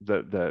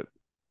the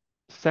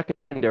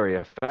secondary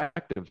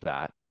effect of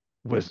that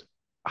was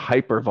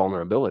hyper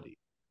vulnerability.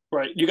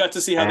 Right. You got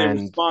to see how they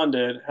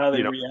responded, how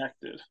they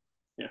reacted.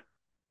 Yeah.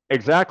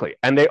 Exactly.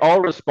 And they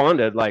all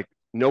responded like,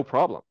 no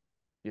problem.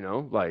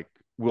 Like,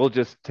 we'll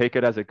just take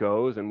it as it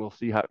goes, and we'll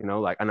see how,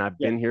 and I've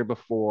been here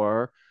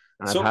before,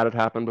 and I've had it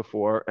happen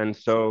before. And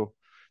so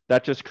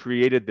that just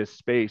created this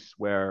space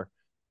where,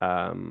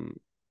 like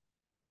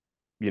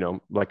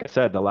I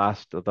said, the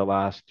last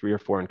 3 or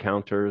 4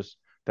 encounters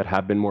that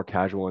have been more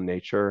casual in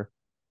nature,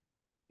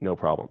 no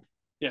problem.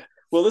 Yeah.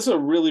 Well, this is a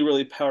really,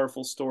 really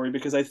powerful story,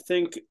 because I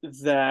think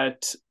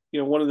that,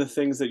 one of the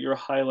things that you're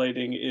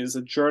highlighting is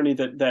a journey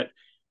that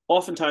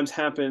oftentimes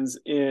happens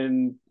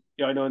in,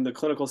 I know in the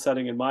clinical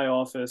setting in my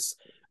office,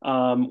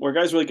 where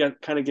guys really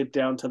get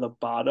down to the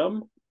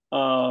bottom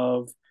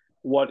of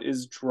what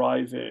is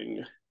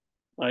driving,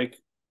 like,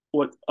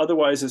 what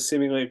otherwise is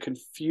seemingly a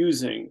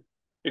confusing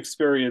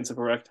experience of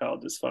erectile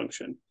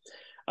dysfunction.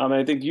 And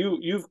I think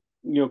you've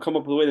come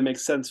up with a way that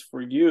makes sense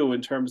for you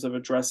in terms of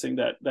addressing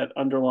that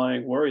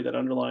underlying worry, that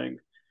underlying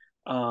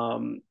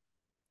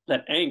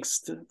that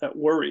angst, that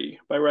worry,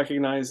 by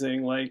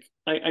recognizing, like,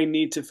 I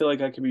need to feel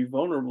like I can be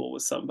vulnerable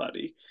with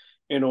somebody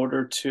in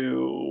order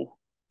to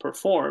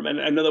perform. And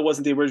I know that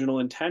wasn't the original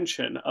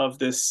intention of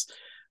this,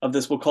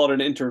 we'll call it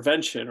an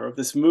intervention, or of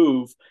this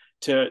move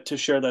to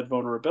share that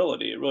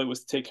vulnerability. It really was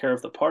to take care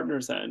of the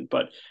partner's end.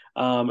 But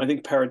I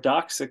think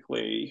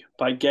paradoxically,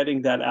 by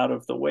getting that out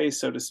of the way,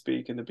 so to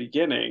speak, in the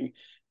beginning,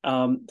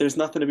 there's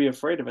nothing to be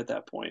afraid of at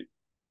that point.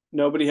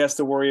 Nobody has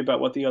to worry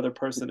about what the other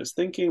person is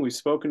thinking. We've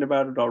spoken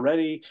about it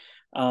already.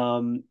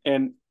 And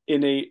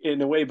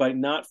in a way, by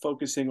not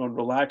focusing on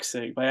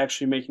relaxing, by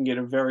actually making it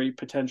a very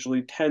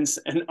potentially tense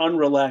and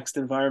unrelaxed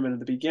environment in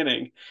the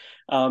beginning,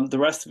 the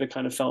rest of it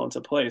kind of fell into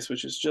place,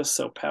 which is just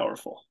so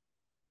powerful.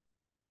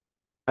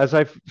 as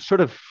I've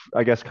sort of,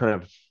 I guess, kind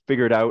of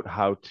figured out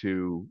how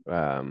to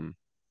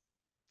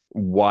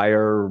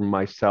wire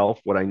myself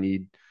what I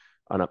need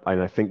and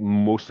I think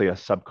mostly a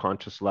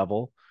subconscious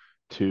level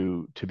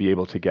to be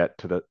able to get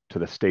to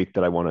the state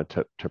that I wanted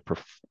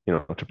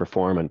to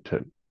perform and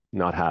to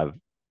not have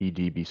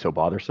ED be so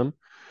bothersome.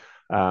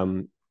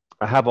 Um,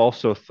 I have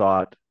also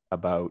thought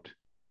about,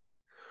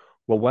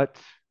 well, what,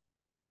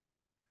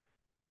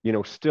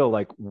 still,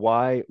 like,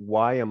 why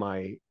am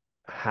I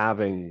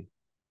having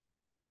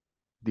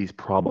these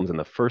problems in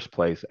the first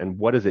place, and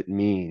what does it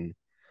mean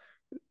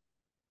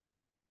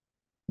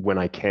when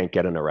I can't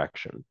get an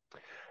erection?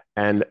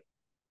 And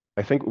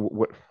I think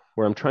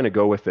where I'm trying to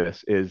go with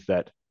this is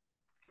that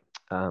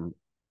um,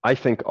 I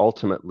think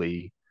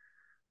ultimately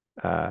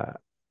uh,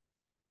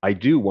 I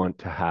do want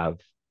to have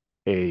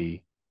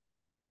a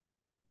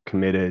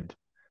committed,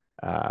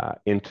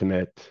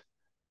 intimate,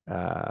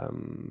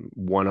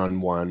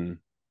 one-on-one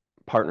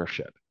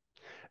partnership.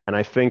 And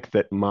I think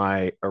that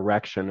my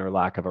erection or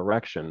lack of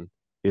erection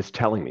is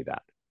telling me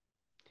that.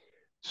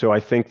 So I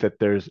think that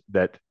there's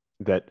that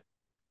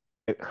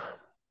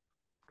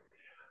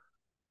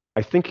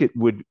I think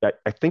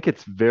I think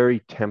it's very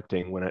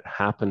tempting when it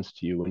happens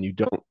to you when you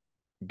don't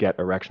get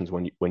erections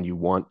when you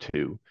want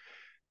to,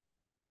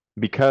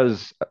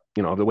 because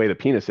the way the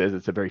penis is,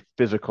 it's a very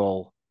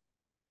physical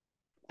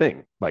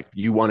thing. Like,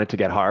 you want it to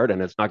get hard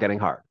and it's not getting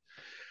hard.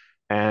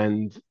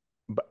 And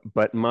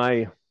but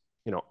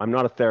I'm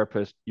not a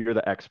therapist, you're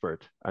the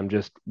expert. I'm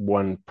just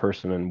one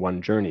person and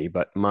one journey,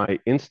 but my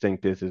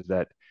instinct is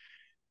that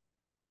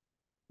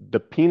the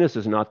penis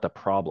is not the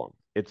problem.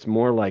 It's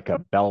more like a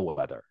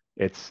bellwether.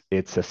 It's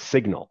a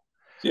signal.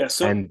 Yeah.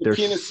 So And the there's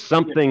penis. Yeah.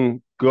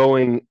 something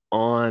going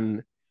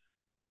on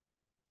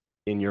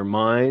in your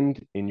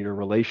mind, in your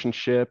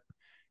relationship,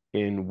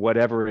 in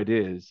whatever it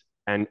is.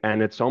 And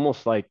it's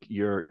almost like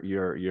your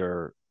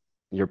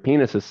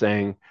penis is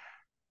saying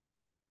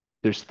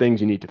there's things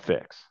you need to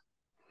fix.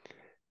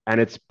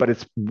 But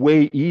it's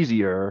way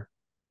easier.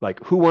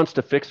 Like, who wants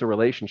to fix a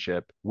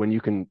relationship when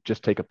you can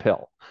just take a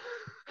pill?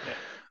 Yeah.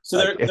 So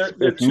Like, there are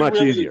it's two much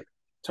really, easier.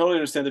 totally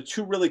understand. There are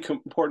two really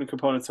important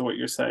components of what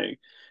you're saying.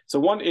 So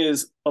one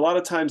is, a lot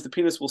of times the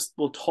penis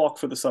will talk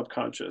for the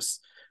subconscious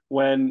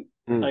when,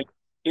 Mm, like,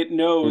 it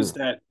knows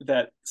mm,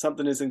 that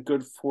something isn't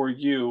good for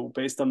you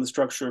based on the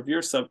structure of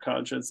your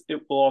subconscious.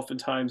 It will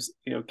oftentimes,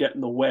 get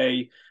in the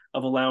way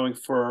of allowing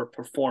for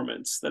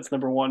performance. That's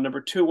number one.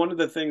 Number two, one of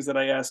the things that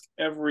I ask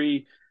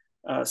every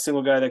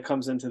single guy that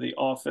comes into the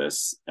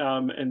office,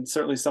 and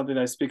certainly something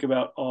I speak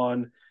about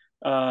on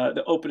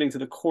the opening to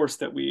the course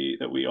that we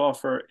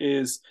offer,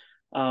 is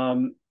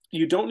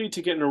you don't need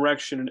to get an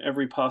erection in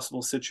every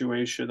possible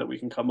situation that we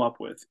can come up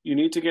with. You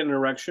need to get an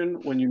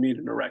erection when you need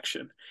an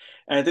erection.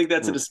 And I think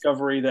that's a mm,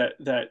 discovery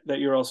that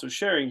you're also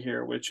sharing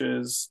here, which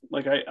is,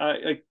 like,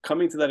 I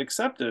coming to that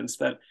acceptance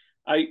that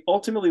I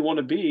ultimately want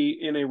to be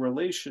in a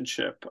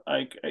relationship.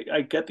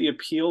 I get the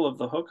appeal of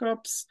the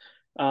hookups,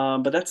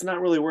 but that's not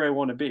really where I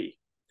want to be.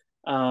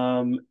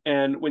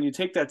 And when you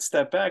take that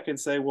step back and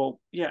say, well,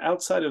 yeah,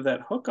 outside of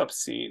that hookup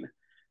scene,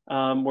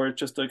 where it's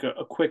just like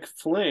a quick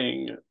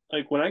fling,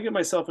 like, when I get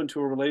myself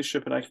into a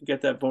relationship and I can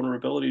get that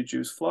vulnerability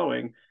juice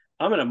flowing,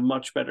 I'm in a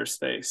much better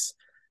space.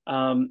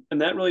 And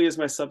that really is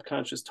my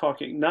subconscious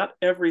talking. Not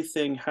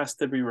everything has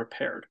to be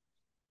repaired.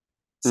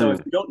 So if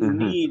mm, you don't mhm.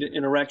 need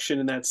an erection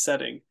in that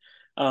setting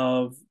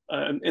of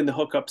in the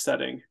hookup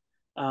setting,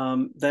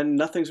 then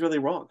nothing's really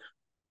wrong.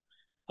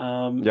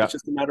 It's Yeah,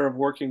 just a matter of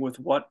working with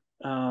what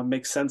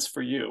makes sense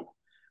for you.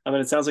 I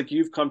mean, it sounds like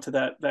you've come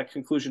to that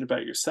conclusion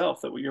about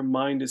yourself, that what your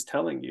mind is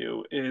telling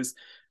you is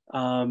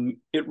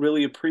it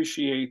really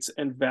appreciates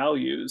and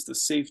values the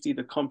safety,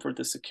 the comfort,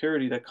 the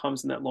security that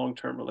comes in that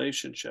long-term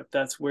relationship.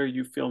 That's where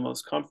you feel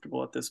most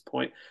comfortable at this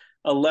point.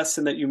 A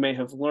lesson that you may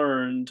have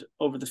learned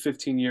over the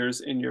 15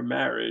 years in your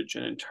marriage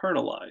and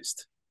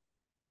internalized.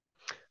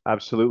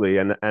 absolutely.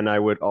 And I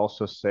would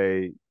also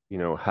say,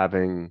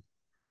 having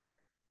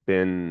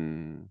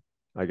been,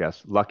 I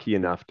guess, lucky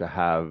enough to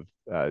have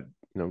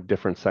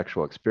different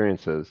sexual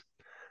experiences,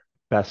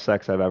 best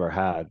sex I've ever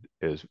had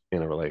is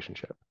in a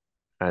relationship,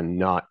 and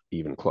not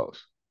even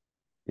close.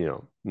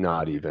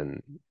 Not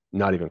even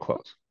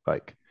close.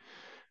 Like,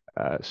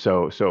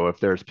 so if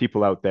there's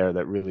people out there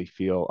that really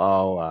feel,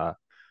 oh,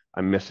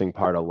 I'm missing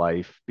part of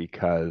life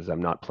because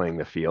I'm not playing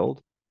the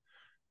field.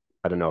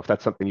 I don't know if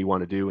that's something you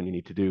want to do and you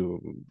need to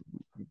do,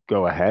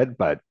 go ahead.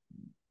 But,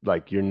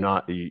 like, you're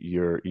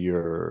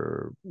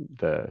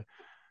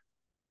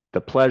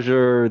the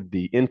pleasure,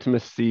 the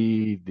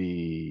intimacy,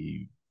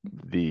 the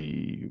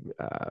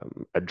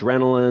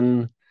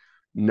adrenaline,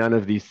 none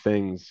of these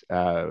things.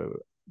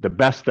 The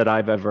best that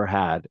I've ever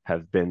had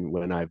have been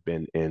when I've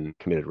been in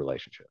committed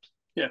relationships.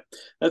 Yeah,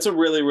 that's a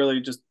really,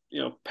 really just,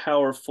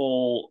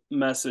 powerful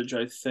message,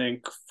 I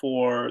think,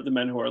 for the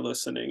men who are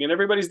listening. And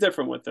everybody's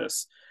different with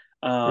this.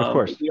 Of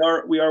course.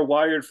 We are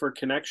wired for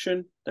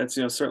connection. That's,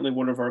 certainly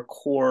one of our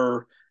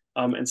core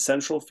and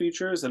central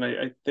features. And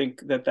I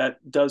think that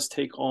does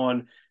take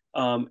on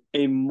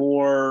a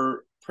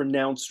more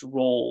pronounced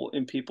role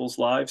in people's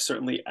lives,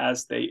 certainly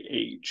as they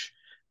age.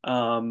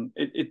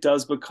 it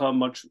does become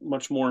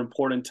much more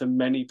important to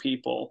many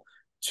people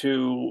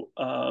to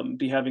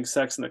be having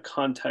sex in the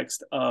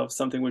context of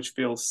something which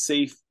feels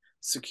safe,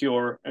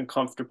 secure, and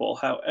comfortable,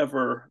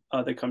 however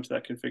they come to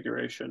that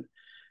configuration.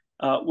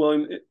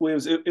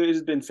 Williams, it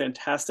has been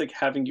fantastic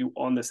having you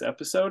on this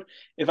episode.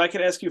 If I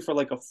could ask you for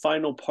like a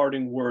final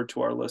parting word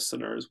to our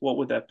listeners, what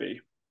would that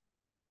be?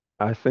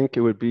 I think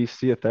it would be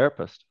see a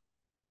therapist.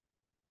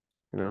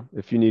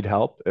 If you need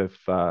help, if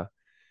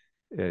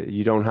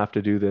you don't have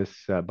to do this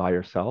by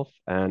yourself,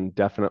 and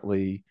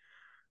definitely,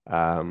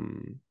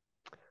 um,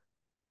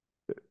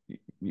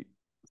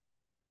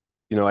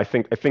 I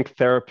think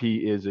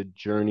therapy is a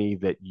journey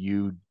that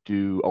you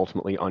do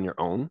ultimately on your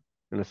own,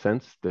 in a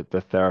sense that the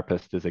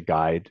therapist is a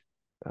guide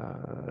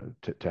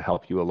to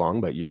help you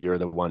along, but you're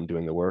the one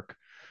doing the work.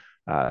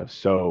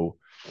 So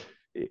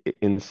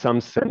in some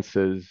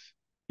senses,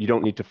 you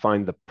don't need to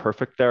find the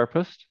perfect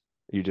therapist.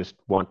 You just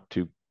want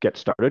to get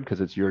started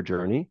because it's your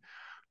journey.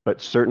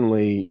 But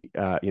certainly,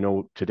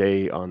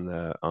 today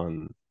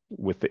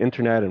with the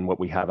internet and what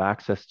we have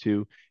access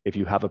to, if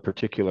you have a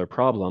particular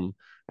problem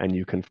and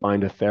you can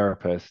find a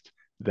therapist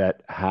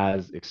that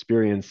has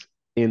experience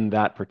in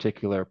that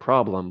particular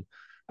problem,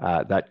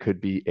 that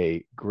could be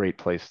a great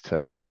place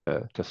to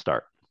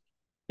start.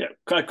 Yeah,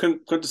 I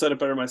couldn't have said it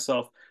better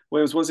myself.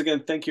 Williams, once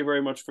again, thank you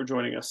very much for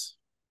joining us.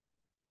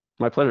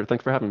 My pleasure.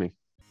 Thanks for having me.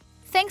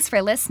 Thanks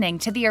for listening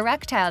to the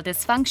Erectile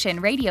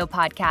Dysfunction radio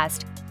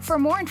podcast. For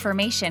more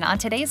information on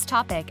today's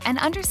topic and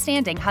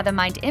understanding how the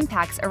mind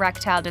impacts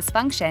erectile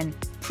dysfunction,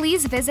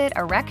 please visit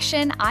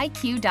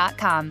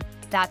erectioniq.com.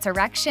 That's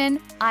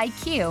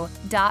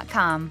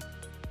erectioniq.com.